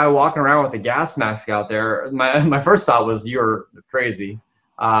saw this guy walking around with a gas mask out there, my first thought was, you're crazy,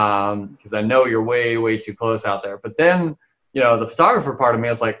 because I know you're way, way too close out there. But then, you know, the photographer part of me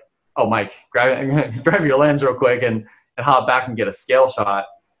was like, oh, Mike, grab your lens real quick and hop back and get a scale shot.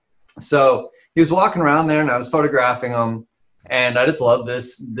 So he was walking around there, and I was photographing him. And I just love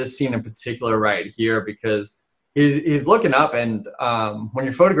this scene in particular right here, because he's looking up, and when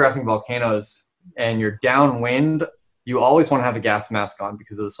you're photographing volcanoes and you're downwind, you always want to have a gas mask on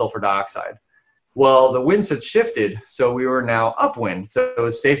because of the sulfur dioxide. Well, the winds had shifted, so we were now upwind, so it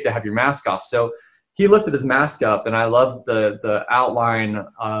was safe to have your mask off. So he lifted his mask up, and I love the outline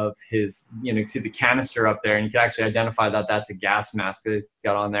of his, you know, you can see the canister up there, and you can actually identify that that's a gas mask that he's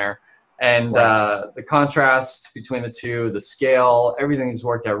got on there. And the contrast between the two, the scale, everything's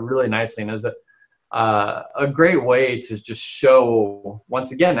worked out really nicely. And it was a great way to just show,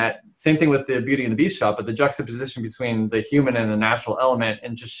 once again, that same thing with the Beauty and the Beast shot, but the juxtaposition between the human and the natural element,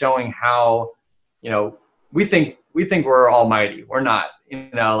 and just showing how, you know, we think we're almighty. We're not, you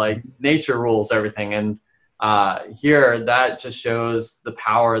know, like nature rules everything. And Here, that just shows the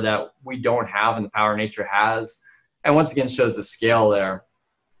power that we don't have and the power nature has. And once again, shows the scale there.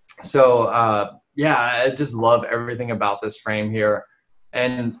 So yeah, I just love everything about this frame here.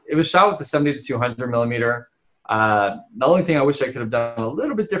 And it was shot with the 70 to 200 millimeter. The only thing I wish I could have done a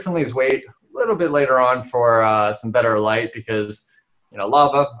little bit differently is wait a little bit later on for some better light, because, you know,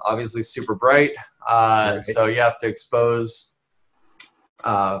 lava, obviously super bright. Right. So you have to expose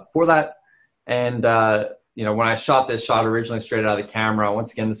for that. And, you know, when I shot this shot originally straight out of the camera,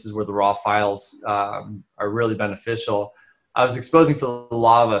 once again, this is where the raw files are really beneficial. I was exposing for the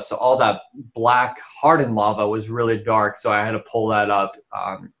lava, so all that black hardened lava was really dark, so I had to pull that up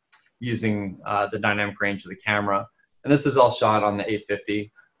using the dynamic range of the camera. And this is all shot on the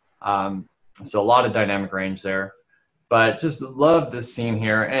 850, so a lot of dynamic range there. But just love this scene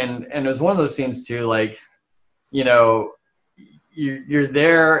here, and it was one of those scenes too, like, you know, you're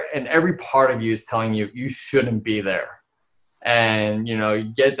there, and every part of you is telling you you shouldn't be there, and you know,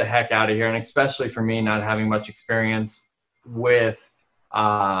 you get the heck out of here. And especially for me, not having much experience with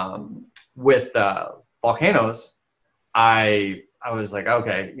volcanoes, I was like,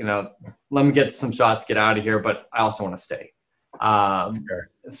 okay, you know, let me get some shots, get out of here, but I also want to stay. Sure.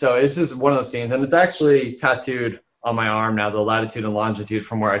 So it's just one of those scenes, and it's actually tattooed on my arm now, the latitude and longitude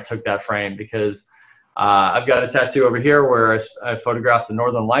from where I took that frame, because I've got a tattoo over here where I photographed the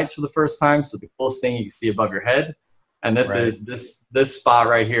Northern Lights for the first time. So the coolest thing you can see above your head, and this is this spot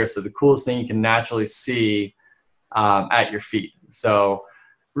right here. So the coolest thing you can naturally see at your feet. So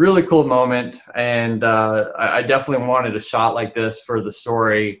really cool moment. And I definitely wanted a shot like this for the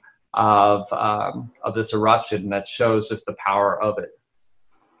story of this eruption that shows just the power of it.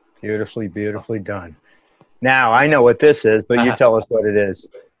 Beautifully, beautifully done. Now I know what this is, but you tell us what it is.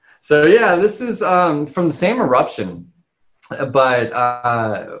 So yeah, this is from the same eruption, but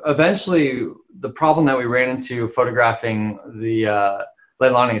eventually the problem that we ran into photographing the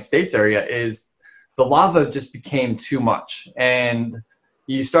Leilani Estates area is the lava just became too much, and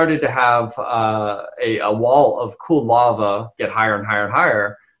you started to have a wall of cooled lava get higher and higher and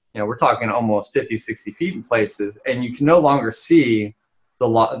higher. You know, we're talking almost 50, 60 feet in places, and you can no longer see the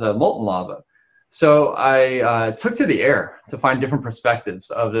molten lava. So I took to the air to find different perspectives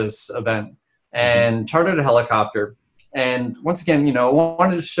of this event, and chartered a helicopter. And once again, you know,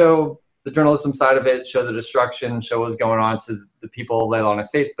 wanted to show the journalism side of it, show the destruction, show what was going on to the people of Leilani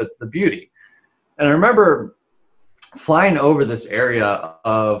Estates, but the beauty. And I remember flying over this area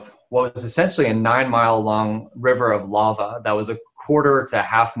of what was essentially a 9-mile long river of lava that was a quarter to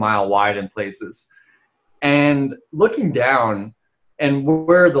half-mile wide in places. And looking down, and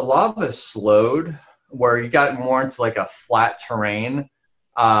where the lava slowed, where you got more into like a flat terrain,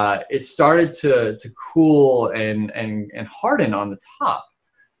 it started to cool and harden on the top.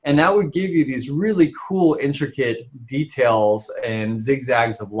 And that would give you these really cool, intricate details and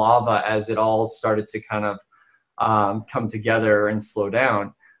zigzags of lava as it all started to kind of come together and slow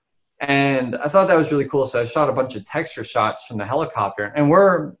down. And I thought that was really cool. So I shot a bunch of texture shots from the helicopter, and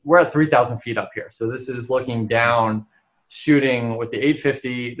we're at 3,000 feet up here. So this is looking down, shooting with the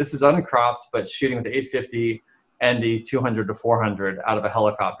 850. This is uncropped, but shooting with the 850 and the 200 to 400 out of a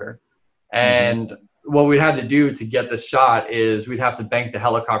helicopter. And what we had to do to get this shot is we'd have to bank the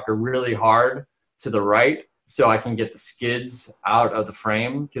helicopter really hard to the right so I can get the skids out of the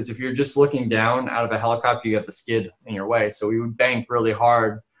frame. Because if you're just looking down out of a helicopter, you have the skid in your way. So we would bank really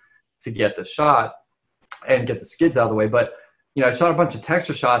hard to get the shot and get the skids out of the way. But, you know, I shot a bunch of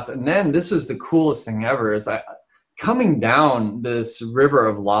texture shots, and then this was the coolest thing ever, is coming down this river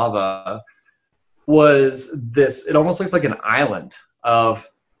of lava was this, it almost looked like an island of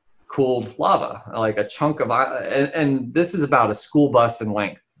cooled lava, like a chunk of, and this is about a school bus in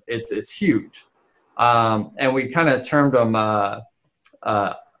length. It's huge. And we kind of termed them lava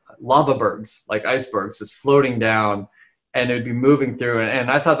bergs, like icebergs, just floating down, and it would be moving through.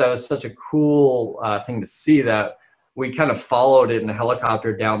 And I thought that was such a cool thing to see, that we kind of followed it in the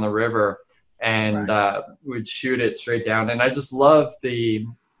helicopter down the river, and we'd shoot it straight down. And I just love the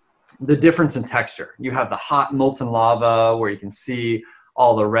difference in texture. You have the hot molten lava where you can see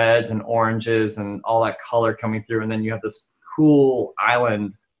all the reds and oranges and all that color coming through, and then you have this cool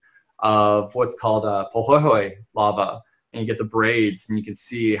island of what's called pohohoi lava, and you get the braids, and you can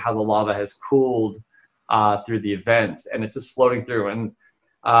see how the lava has cooled through the event, and it's just floating through. And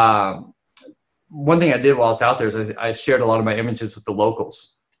one thing I did while I was out there is I shared a lot of my images with the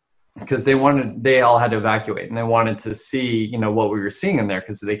locals, because they all had to evacuate, and they wanted to see, you know, what we were seeing in there,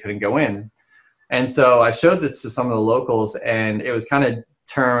 because they couldn't go in. And so I showed this to some of the locals, and it was kind of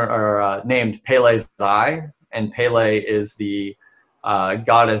named Pele's Eye, and Pele is the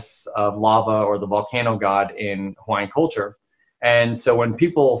goddess of lava, or the volcano god in Hawaiian culture. And so when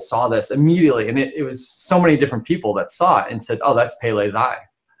people saw this immediately, and it was so many different people that saw it and said, oh, that's Pele's eye.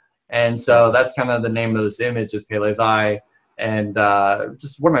 And so that's kind of the name of this image, is Pele's eye. And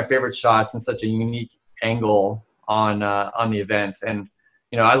just one of my favorite shots, and such a unique angle on the event. And,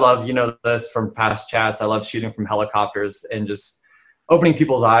 you know, I love, you know, this from past chats, I love shooting from helicopters and just opening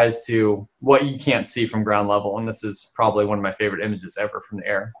people's eyes to what you can't see from ground level. And this is probably one of my favorite images ever from the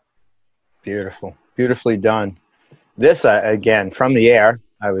air. Beautiful. Beautifully done. This, again, from the air,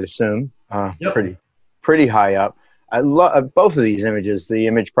 I would assume, Yep. pretty high up. I love both of these images, the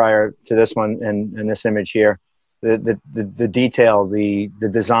image prior to this one and this image here, the detail, the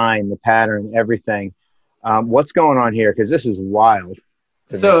design, the pattern, everything. What's going on here? Because this is wild.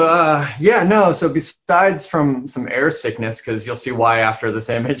 So, so besides from some air sickness, because you'll see why after this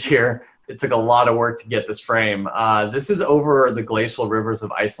image here, it took a lot of work to get this frame. This is over the glacial rivers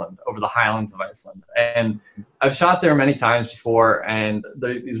of Iceland, over the highlands of Iceland. And I've shot there many times before, and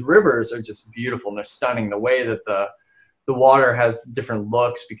these rivers are just beautiful, and they're stunning. The way that the water has different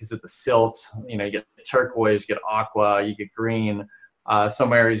looks because of the silt. You know, you get turquoise, you get aqua, you get green.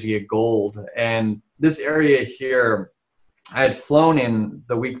 Some areas you get gold. And this area here, I had flown in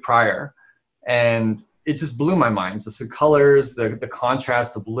the week prior, and it just blew my mind. Just the colors, the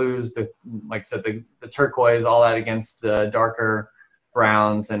contrast, the blues, like I said, the turquoise, all that against the darker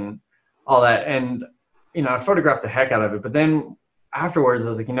browns and all that. And, you know, I photographed the heck out of it. But then afterwards, I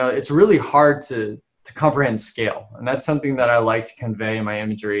was like, you know, it's really hard to comprehend scale. And that's something that I like to convey in my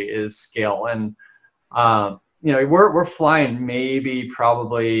imagery, is scale. And, you know, we're flying maybe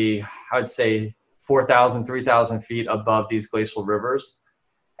probably, I would say, 4,000, 3,000 feet above these glacial rivers.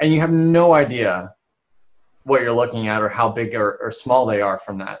 And you have no idea what you're looking at or how big or small they are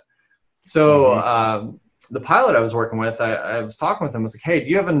from that. So the pilot I was working with, I was talking with him, I was like, hey, do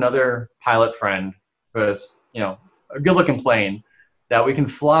you have another pilot friend who has, you know, a good looking plane that we can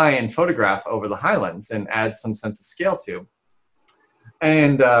fly and photograph over the highlands and add some sense of scale to?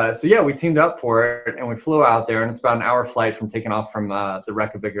 And so, yeah, we teamed up for it, and we flew out there, and it's about an hour flight from taking off from the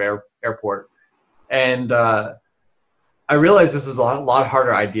Reykjavik airport. And I realized this was a lot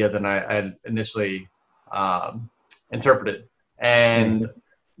harder idea than I had initially interpreted. And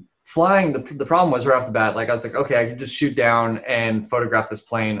flying, the problem was right off the bat, like I was like, okay, I could just shoot down and photograph this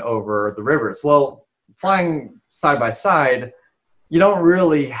plane over the rivers. Well, flying side by side, you don't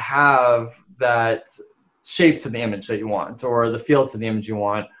really have that shape to the image that you want, or the feel to the image you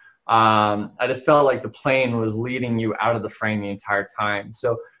want. I just felt like the plane was leading you out of the frame the entire time.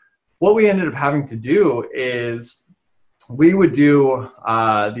 So what we ended up having to do is we would do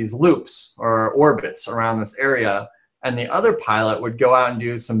these loops or orbits around this area, and the other pilot would go out and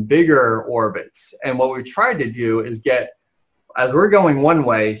do some bigger orbits. And what we tried to do is get, as we're going one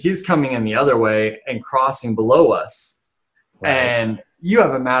way, he's coming in the other way and crossing below us. Right. And you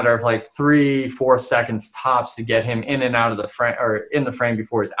have a matter of like 3-4 seconds tops to get him in and out of the frame, or in the frame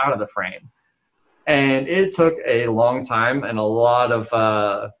before he's out of the frame. And it took a long time and a lot of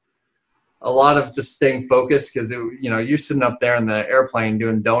just staying focused, because you know, you're sitting up there in the airplane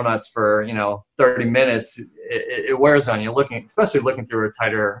doing donuts for, you know, 30 minutes. It wears on you, especially looking through a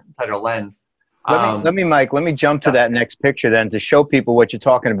tighter lens. Let me, Mike, let me jump to that next picture then to show people what you're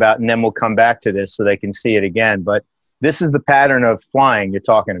talking about, and then we'll come back to this so they can see it again. But this is the pattern of flying you're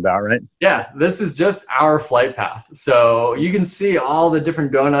talking about, right? Yeah, this is just our flight path. So you can see all the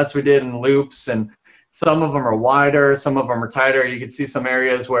different donuts we did in loops, and some of them are wider, some of them are tighter. You can see some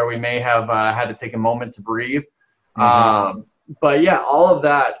areas where we may have had to take a moment to breathe. But yeah, all of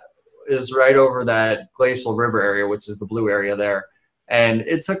that is right over that glacial river area, which is the blue area there. And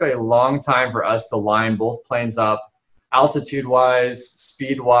it took a long time for us to line both planes up, altitude-wise,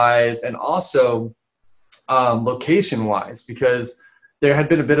 speed-wise, and also location-wise, because there had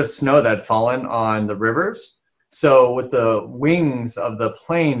been a bit of snow that had fallen on the rivers. So with the wings of the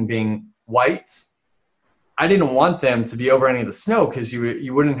plane being white, I didn't want them to be over any of the snow, because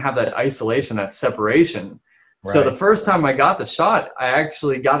you wouldn't have that isolation, that separation. Right. So the first time I got the shot, I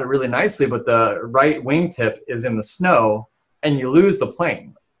actually got it really nicely, but the right wingtip is in the snow and you lose the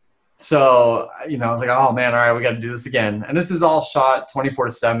plane. So, you know, I was like, oh man, all right, we got to do this again. And this is all shot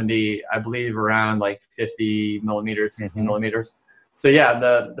 24-70, I believe around like 50 millimeters, 60 millimeters. So yeah,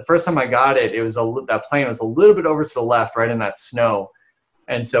 the first time I got it, it was that plane was a little bit over to the left, right in that snow.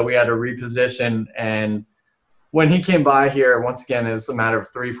 And so we had to reposition. And when he came by here, once again, it was a matter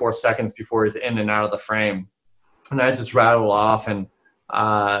of 3-4 seconds before he's in and out of the frame. And I just rattled off and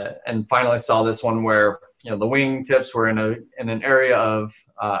finally saw this one where, you know, the wing tips were in an area of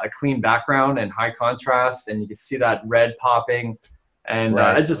a clean background and high contrast, and you can see that red popping. And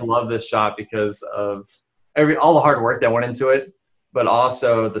Right. I just love this shot because of all the hard work that went into it, but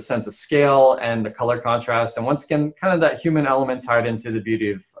also the sense of scale and the color contrast. And once again, kind of that human element tied into the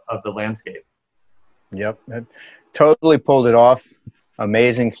beauty of the landscape. Yep. Totally pulled it off.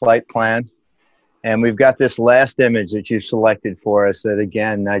 Amazing flight plan. And we've got this last image that you selected for us that,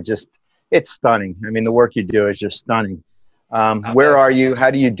 again, it's stunning. I mean, the work you do is just stunning. Where are you?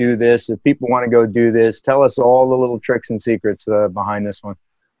 How do you do this? If people want to go do this, tell us all the little tricks and secrets behind this one.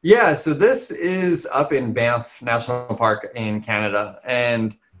 Yeah, so this is up in Banff National Park in Canada.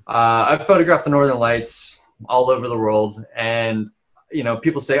 And I've photographed the Northern Lights all over the world. And, you know,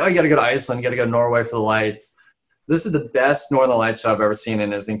 people say, oh, you got to go to Iceland, you got to go to Norway for the lights. This is the best Northern Lights show I've ever seen,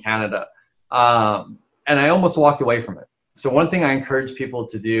 and it was in Canada. And I almost walked away from it. So one thing I encourage people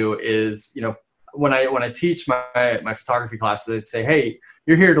to do is, you know, when I teach my photography classes, I'd say, hey,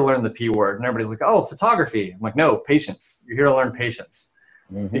 you're here to learn the P word. And everybody's like, oh, photography. I'm like, no, patience. You're here to learn patience.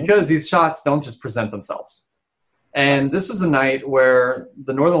 Mm-hmm. Because these shots don't just present themselves. And this was a night where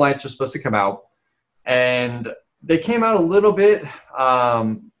the Northern Lights were supposed to come out, and they came out a little bit.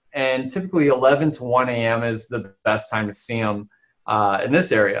 And typically 11 to 1 a.m. is the best time to see them in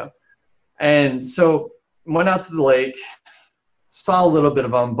this area. And so went out to the lake, saw a little bit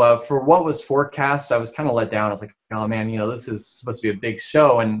of them, but for what was forecast, I was kind of let down. I was like, oh man, you know, this is supposed to be a big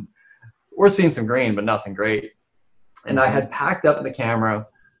show, and we're seeing some green, but nothing great. And I had packed up the camera,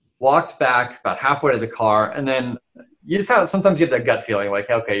 walked back about halfway to the car, and then you just have, sometimes you get that gut feeling like,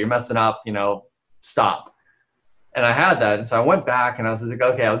 okay, you're messing up, you know, stop. And I had that. And so I went back and I was like,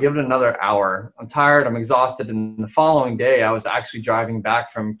 okay, I'll give it another hour. I'm tired, I'm exhausted. And the following day, I was actually driving back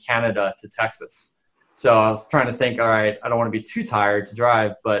from Canada to Texas. So I was trying to think, all right, I don't want to be too tired to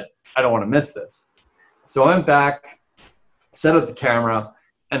drive, but I don't want to miss this. So I went back, set up the camera.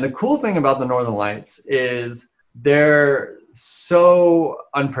 And the cool thing about the Northern Lights is they're so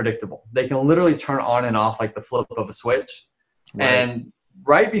unpredictable. They can literally turn on and off like the flip of a switch. Right. And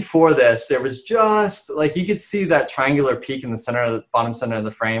right before this, there was just like, you could see that triangular peak in the center of the bottom center of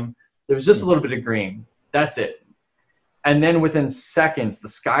the frame. There was just a little bit of green. That's it. And then within seconds, the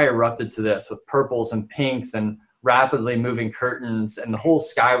sky erupted to this with purples and pinks and rapidly moving curtains. And the whole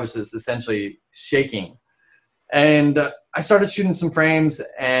sky was just essentially shaking. And I started shooting some frames,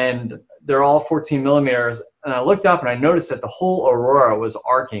 and they're all 14 millimeters. And I looked up and I noticed that the whole aurora was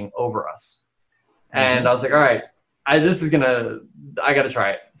arcing over us. And I was like, all right, I got to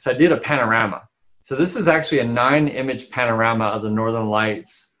try it. So I did a panorama. So this is actually a 9-image panorama of the Northern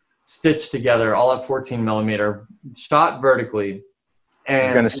Lights stitched together, all at 14 millimeter, shot vertically. And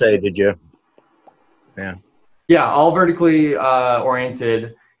I'm going to say, did you? Yeah. Yeah, all vertically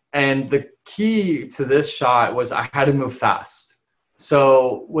oriented. And the key to this shot was I had to move fast.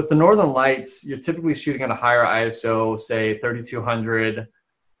 So with the Northern Lights, you're typically shooting at a higher ISO, say 3200,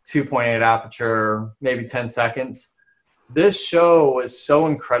 2.8 aperture, maybe 10 seconds. This show was so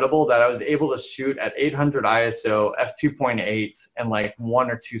incredible that I was able to shoot at 800 ISO, f2.8 in like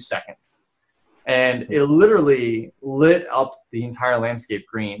 1 or 2 seconds. And it literally lit up the entire landscape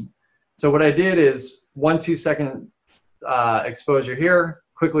green. So what I did is 1-2 second exposure here,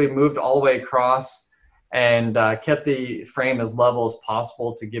 quickly moved all the way across, and kept the frame as level as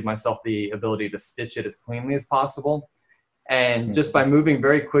possible to give myself the ability to stitch it as cleanly as possible. And just by moving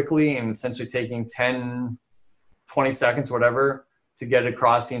very quickly and essentially taking 10, 20 seconds, whatever, to get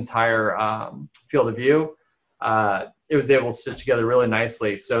across the entire field of view, it was able to stitch together really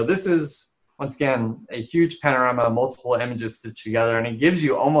nicely. So this is, once again, a huge panorama, multiple images stitched together, and it gives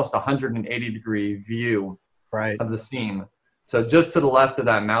you almost 180-degree view of the scene. So just to the left of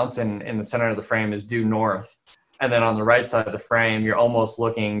that mountain in the center of the frame is due north. And then on the right side of the frame, you're almost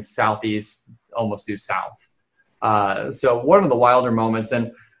looking southeast, almost due south. So one of the wilder moments,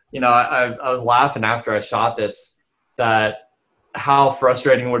 and you know, I was laughing after I shot this, that how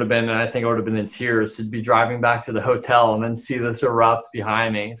frustrating it would have been, and I think I would have been in tears to be driving back to the hotel and then see this erupt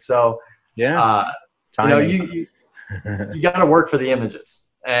behind me. So yeah, you know, you got to work for the images,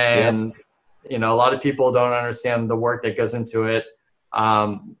 and you know, a lot of people don't understand the work that goes into it,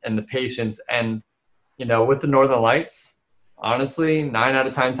 and the patience. And you know, with the Northern Lights, honestly, 9 out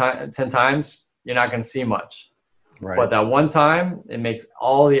of 10 times, you're not going to see much. Right. But that one time, it makes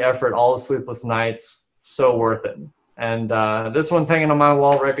all the effort, all the sleepless nights, so worth it. And this one's hanging on my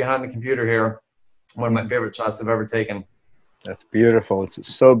wall right behind the computer here. One of my favorite shots I've ever taken. That's beautiful.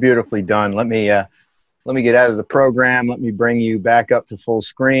 It's so beautifully done. Let me get out of the program. Let me bring you back up to full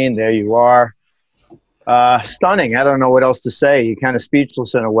screen. There you are. Stunning. I don't know what else to say. You're kind of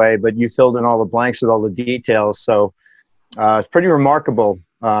speechless in a way, but you filled in all the blanks with all the details. So it's pretty remarkable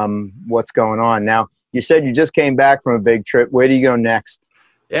what's going on. Now, You said you just came back from a big trip. Where do you go next?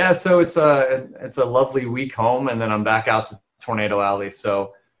 Yeah, so it's a lovely week home, and then I'm back out to Tornado Alley.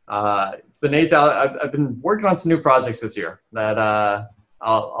 So it's been 8,000. I've been working on some new projects this year that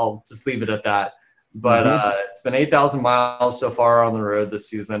I'll just leave it at that. But it's been 8,000 miles so far on the road this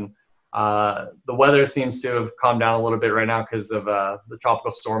season. The weather seems to have calmed down a little bit right now because of the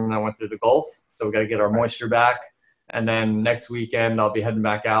tropical storm that went through the Gulf. So we got to get our moisture back. And then next weekend, I'll be heading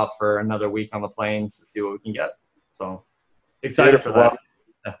back out for another week on the plains to see what we can get. So excited for that.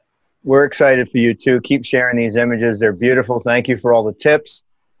 Yeah. We're excited for you too. Keep sharing these images. They're beautiful. Thank you for all the tips.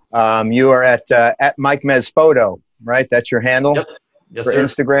 You are at Mike Mezeul Photo, right? That's your handle. Yep. Yes, for sir.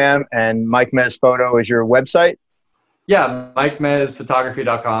 Instagram, and Mike Mezeul Photo is your website? Yeah,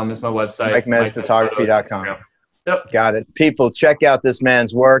 MikeMezPhotography.com is my website. MikeMezPhotography.com. Yep. Got it. People, check out this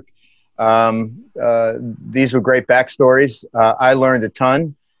man's work. These were great backstories. I learned a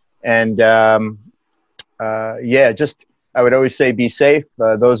ton. And yeah, just I would always say be safe.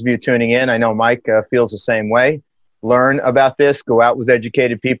 Those of you tuning in, I know Mike feels the same way. Learn about this. Go out with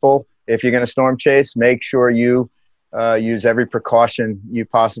educated people. If you're going to storm chase, make sure you use every precaution you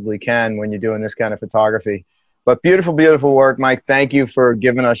possibly can when you're doing this kind of photography. But beautiful, beautiful work, Mike. Thank you for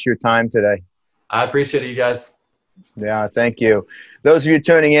giving us your time today. I appreciate it, you guys. Yeah, thank you. Those of you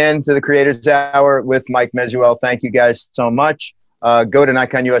tuning in to the Creators Hour with Mike Mezeul, thank you guys so much. Go to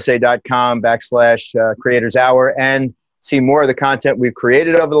NikonUSA.com/Creators Hour and see more of the content we've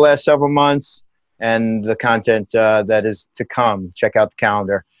created over the last several months and the content that is to come. Check out the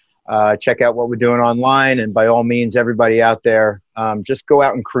calendar. Check out what we're doing online, and by all means, everybody out there, just go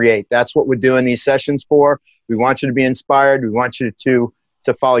out and create. That's what we're doing these sessions for. We want you to be inspired. We want you to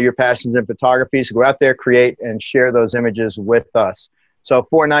follow your passions in photography. So go out there, create, and share those images with us. So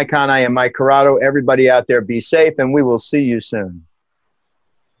for Nikon, I am Mike Corrado. Everybody out there, be safe, and we will see you soon.